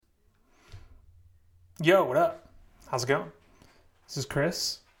Yo, what up? How's it going? This is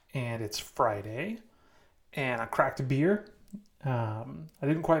Chris, and it's Friday, and I cracked a beer. I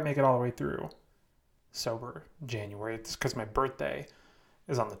didn't quite make it all the way through sober January. It's because my birthday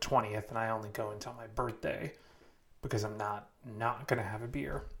is on the 20th, and I only go until my birthday because I'm not going to have a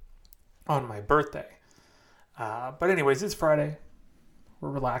beer on my birthday. But anyways, it's Friday. We're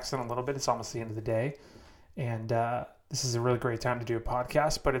relaxing a little bit. It's almost the end of the day, and this is a really great time to do a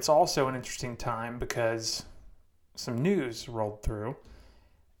podcast, but it's also an interesting time because some news rolled through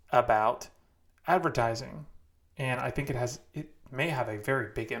about advertising. And I think it may have a very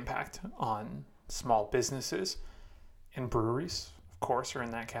big impact on small businesses, and breweries, of course, are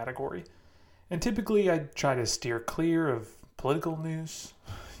in that category. And typically I try to steer clear of political news,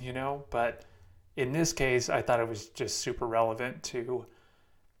 but in this case, I thought it was just super relevant to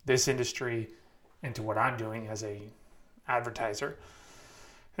this industry and to what I'm doing as a advertiser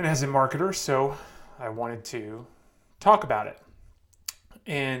and as a marketer, so I wanted to talk about it.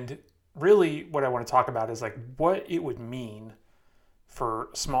 And really what I want to talk about is like what it would mean for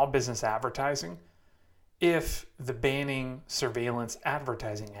small business advertising if the Banning Surveillance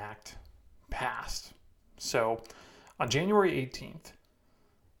Advertising Act passed. So on January 18th,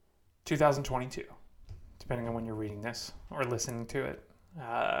 2022, depending on when you're reading this or listening to it,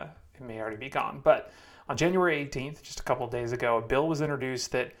 it may already be gone, but on January 18th, just a couple of days ago, a bill was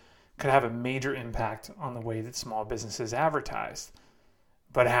introduced that could have a major impact on the way that small businesses advertise.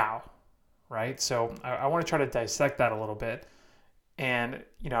 But how? Right? So I want to try to dissect that a little bit. And,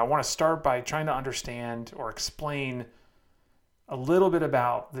 I want to start by trying to understand or explain a little bit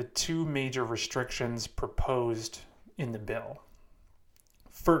about the two major restrictions proposed in the bill.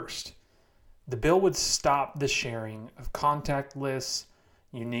 First, the bill would stop the sharing of contact lists,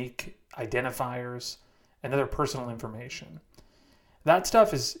 unique identifiers, and other personal information. That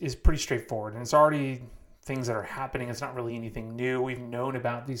stuff is pretty straightforward, and it's already things that are happening. It's not really anything new. We've known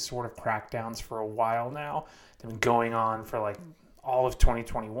about these sort of crackdowns for a while now. They've been going on for like all of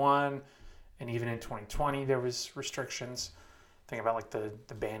 2021, and even in 2020 there was restrictions. Think about like the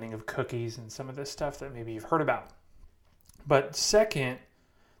banning of cookies and some of this stuff that maybe you've heard about. But the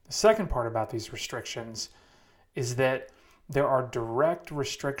second part about these restrictions is that there are direct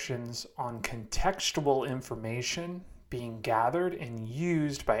restrictions on contextual information being gathered and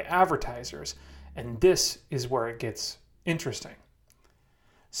used by advertisers. And this is where it gets interesting.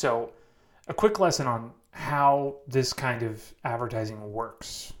 So, a quick lesson on how this kind of advertising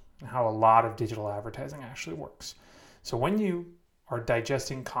works, and how a lot of digital advertising actually works. So, when you are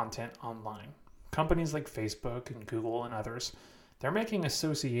digesting content online, companies like Facebook and Google and others, they're making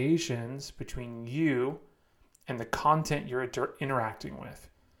associations between you and the content you're interacting with.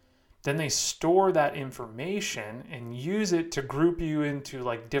 Then they store that information and use it to group you into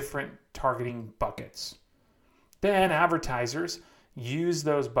like different targeting buckets. Then advertisers use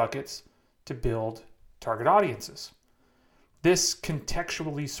those buckets to build target audiences. This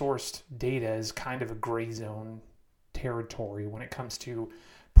contextually sourced data is kind of a gray zone territory when it comes to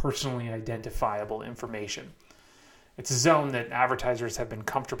personally identifiable information. It's a zone that advertisers have been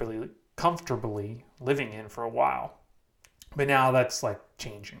comfortably living in for a while. But now that's like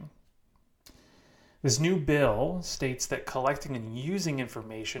changing. This new bill states that collecting and using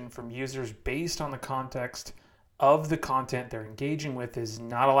information from users based on the context of the content they're engaging with is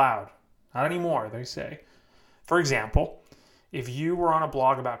not allowed. Not anymore, they say. For example, if you were on a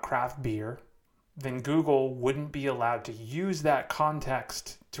blog about craft beer, then Google wouldn't be allowed to use that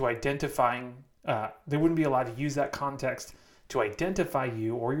context to they wouldn't be allowed to use that context to identify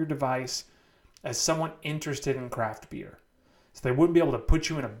you or your device as someone interested in craft beer. So they wouldn't be able to put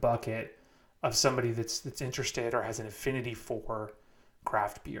you in a bucket of somebody that's interested or has an affinity for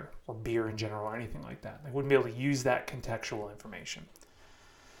craft beer or beer in general or anything like that. They wouldn't be able to use that contextual information.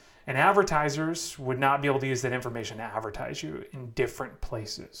 And advertisers would not be able to use that information to advertise you in different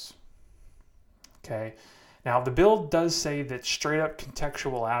places. Okay. Now, the bill does say that straight up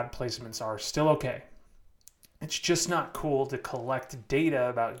contextual ad placements are still okay. It's just not cool to collect data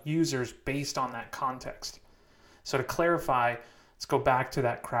about users based on that context. So to clarify, let's go back to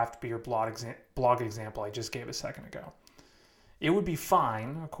that craft beer blog example I just gave a second ago. It would be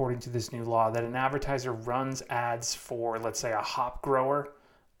fine, according to this new law, that an advertiser runs ads for, let's say, a hop grower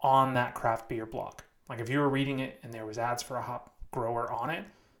on that craft beer blog. Like if you were reading it and there was ads for a hop grower on it,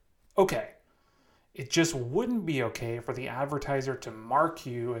 okay. It just wouldn't be okay for the advertiser to mark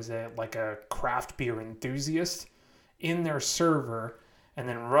you as a craft beer enthusiast in their server and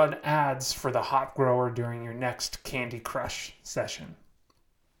then run ads for the hop grower during your next Candy Crush session.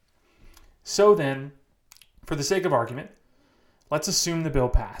 So then, for the sake of argument, let's assume the bill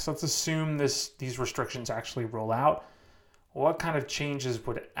passed. Let's assume these restrictions actually roll out. What kind of changes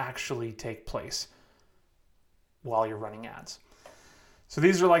would actually take place while you're running ads? So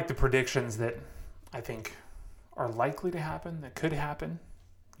these are like the predictions that I think are likely to happen, that could happen.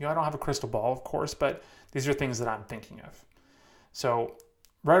 I don't have a crystal ball, of course, but these are things that I'm thinking of. So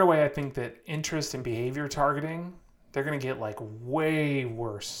right away, I think that interest and behavior targeting, they're going to get like way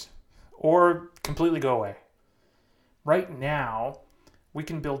worse or completely go away. Right now, we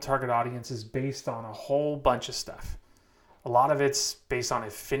can build target audiences based on a whole bunch of stuff. A lot of it's based on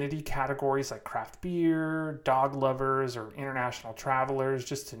affinity categories like craft beer, dog lovers, or international travelers,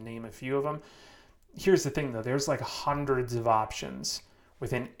 just to name a few of them. Here's the thing though, there's like hundreds of options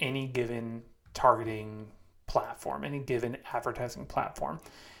within any given targeting platform, any given advertising platform.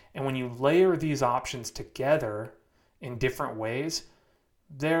 And when you layer these options together in different ways,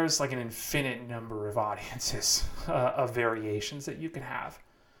 there's like an infinite number of audiences of variations that you can have.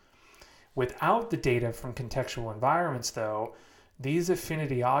 Without the data from contextual environments, though, these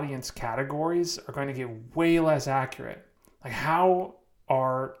affinity audience categories are going to get way less accurate. Like, how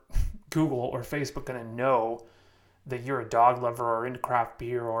are Google or Facebook going to know that you're a dog lover or into craft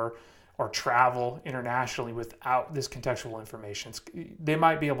beer or travel internationally without this contextual information? They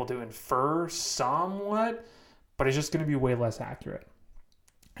might be able to infer somewhat, but it's just going to be way less accurate.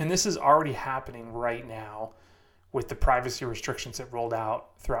 And this is already happening right now with the privacy restrictions that rolled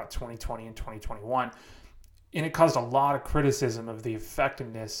out throughout 2020 and 2021. And it caused a lot of criticism of the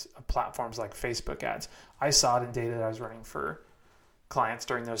effectiveness of platforms like Facebook ads. I saw it in data that I was running for clients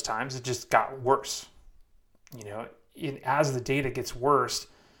during those times. It just got worse. As the data gets worse,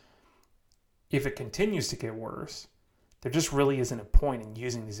 if it continues to get worse, there just really isn't a point in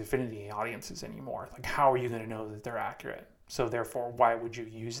using these affinity audiences anymore. Like, how are you going to know that they're accurate? So therefore, why would you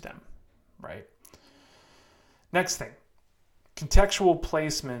use them, right? Next thing, contextual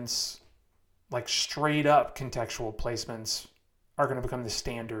placements, like straight up contextual placements, are going to become the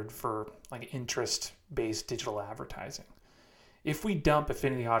standard for like interest-based digital advertising. If we dump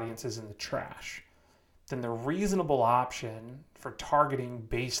affinity audiences in the trash, then the reasonable option for targeting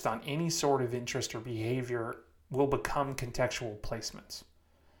based on any sort of interest or behavior will become contextual placements.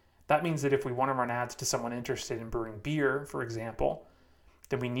 That means that if we want to run ads to someone interested in brewing beer, for example,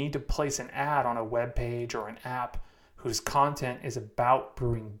 then we need to place an ad on a web page or an app whose content is about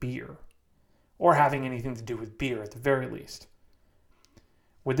brewing beer or having anything to do with beer at the very least.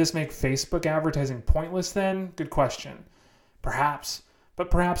 Would this make Facebook advertising pointless then? Good question. Perhaps, but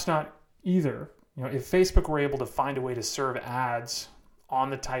perhaps not either. If Facebook were able to find a way to serve ads on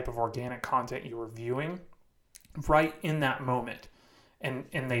the type of organic content you were viewing right in that moment, and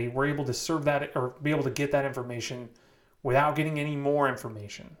they were able to serve that or be able to get that information without getting any more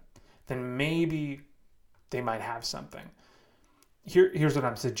information, then maybe they might have something. Here's what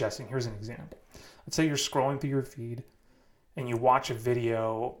I'm suggesting. Here's an example. Let's say you're scrolling through your feed and you watch a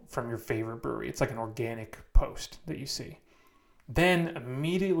video from your favorite brewery. It's like an organic post that you see. Then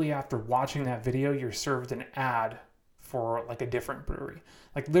immediately after watching that video, you're served an ad for like a different brewery.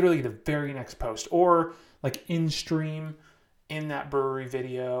 Like literally the very next post, or like in stream in that brewery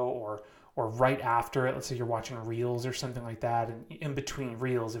video, or right after it. Let's say you're watching reels or something like that, and in between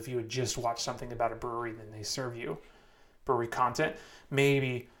reels, if you had just watched something about a brewery, then they serve you brewery content.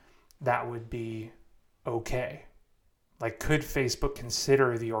 Maybe that would be okay. Like, could Facebook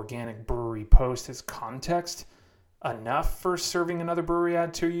consider the organic brewery post as context enough for serving another brewery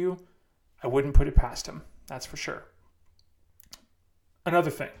ad to you? I wouldn't put it past them, that's for sure.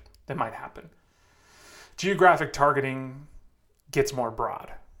 Another thing that might happen, geographic targeting gets more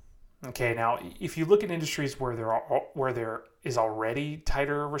broad. Okay, now if you look at industries where there is already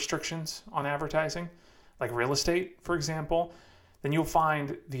tighter restrictions on advertising, like real estate, for example, then you'll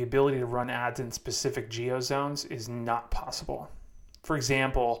find the ability to run ads in specific geozones is not possible. For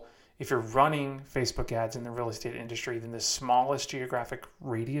example, if you're running Facebook ads in the real estate industry, then the smallest geographic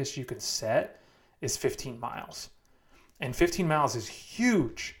radius you can set is 15 miles. And 15 miles is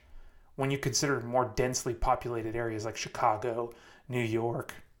huge when you consider more densely populated areas like Chicago, New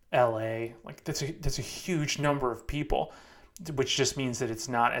York, LA. Like that's a huge number of people, which just means that it's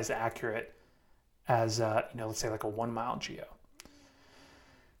not as accurate as let's say like a 1 mile geo.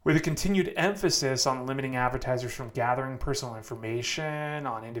 With a continued emphasis on limiting advertisers from gathering personal information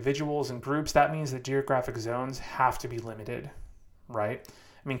on individuals and groups, that means that geographic zones have to be limited, right?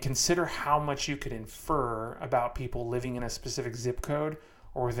 I mean, consider how much you could infer about people living in a specific zip code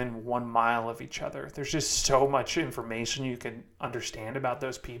or within 1 mile of each other. There's just so much information you can understand about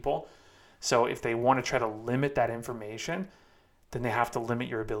those people. So if they want to try to limit that information, then they have to limit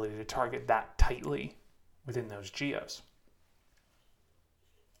your ability to target that tightly within those geos.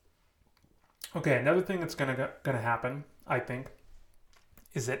 Okay, another thing that's gonna happen, I think,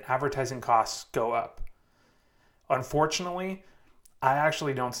 is that advertising costs go up. Unfortunately, I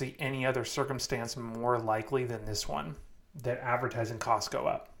actually don't see any other circumstance more likely than this one, that advertising costs go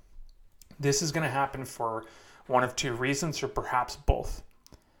up. This is going to happen for one of two reasons, or perhaps both.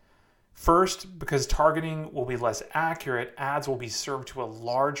 First, because targeting will be less accurate, ads will be served to a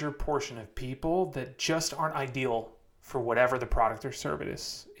larger portion of people that just aren't ideal for whatever the product or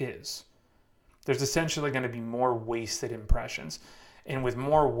service is. There's essentially going to be more wasted impressions. And with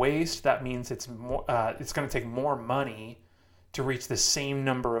more waste, that means it's going to take more money to reach the same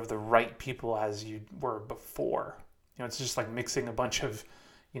number of the right people as you were before. It's just like mixing a bunch of,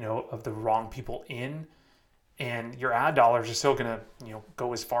 of the wrong people in, and your ad dollars are still going to,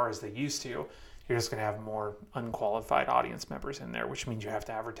 go as far as they used to. You're just going to have more unqualified audience members in there, which means you have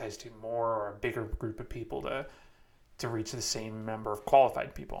to advertise to more or a bigger group of people to reach the same number of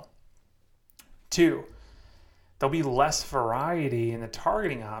qualified people. 2, there'll be less variety in the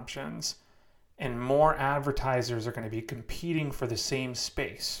targeting options, and more advertisers are going to be competing for the same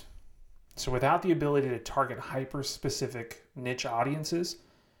space. So without the ability to target hyper-specific niche audiences,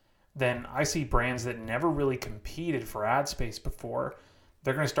 then I see brands that never really competed for ad space before,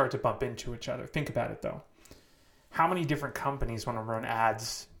 they're going to start to bump into each other. Think about it though. How many different companies want to run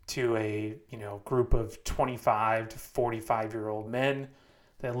ads to a group of 25 to 45-year-old men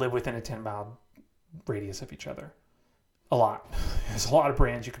that live within a 10-mile radius of each other? A lot. There's a lot of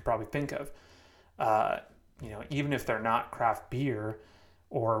brands you could probably think of. Even if they're not craft beer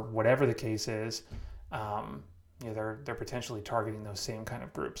or whatever the case is, they're potentially targeting those same kind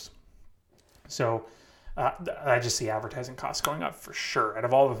of groups. So I just see advertising costs going up for sure. Out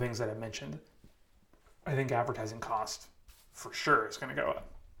of all the things that I mentioned, I think advertising cost for sure is going to go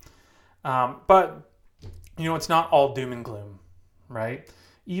up. But it's not all doom and gloom, right?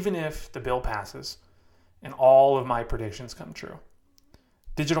 Even if the bill passes and all of my predictions come true,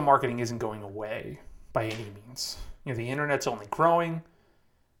 digital marketing isn't going away by any means. The internet's only growing,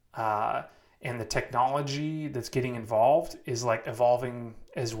 and the technology that's getting involved is like evolving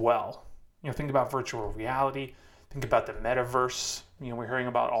as well. Think about virtual reality, think about the metaverse. We're hearing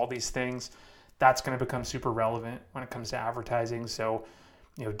about all these things. That's going to become super relevant when it comes to advertising. So,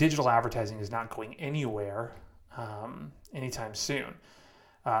 digital advertising is not going anywhere anytime soon.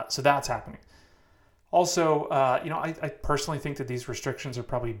 So that's happening. Also, I personally think that these restrictions are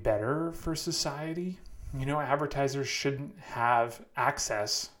probably better for society. Advertisers shouldn't have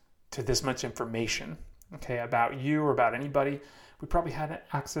access to this much information, about you or about anybody. We probably had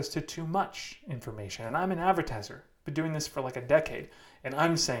access to too much information. And I'm an advertiser. I've been doing this for like a decade, and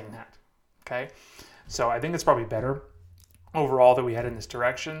I'm saying that, So I think it's probably better overall that we head in this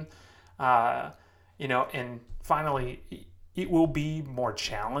direction. And finally, it will be more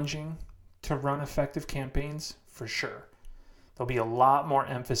challenging to run effective campaigns for sure. There'll be a lot more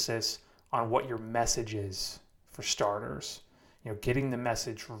emphasis on what your message is for starters. Getting the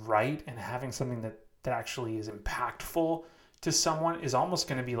message right and having something that actually is impactful to someone is almost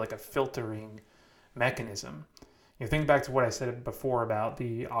going to be like a filtering mechanism. Think back to what I said before about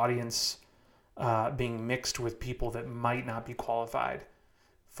the audience being mixed with people that might not be qualified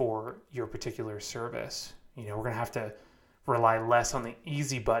for your particular service. We're going to have to rely less on the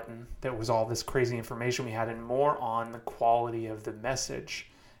easy button that was all this crazy information we had, and more on the quality of the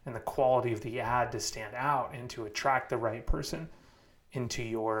message and the quality of the ad to stand out and to attract the right person into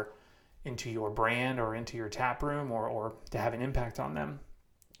your brand or into your tap room or to have an impact on them.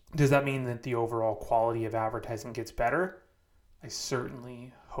 Does that mean that the overall quality of advertising gets better? I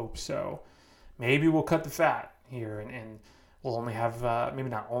certainly hope so. Maybe we'll cut the fat here and we'll only have, maybe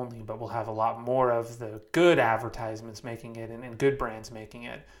not only, but we'll have a lot more of the good advertisements making it and good brands making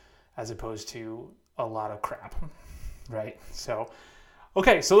it, as opposed to a lot of crap, right? So,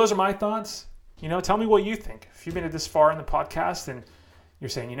 okay, so those are my thoughts. Tell me what you think. If you've been this far in the podcast and you're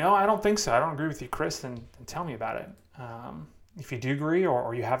saying, I don't think so, I don't agree with you, Chris, then tell me about it. If you do agree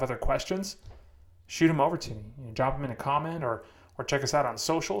or you have other questions, shoot them over to me. Drop them in a comment or check us out on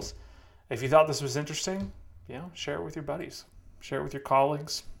socials. If you thought this was interesting, share it with your buddies. Share it with your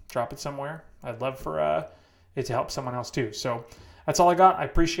colleagues. Drop it somewhere. I'd love for it to help someone else too. So that's all I got. I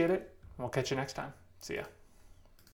appreciate it. We'll catch you next time. See ya.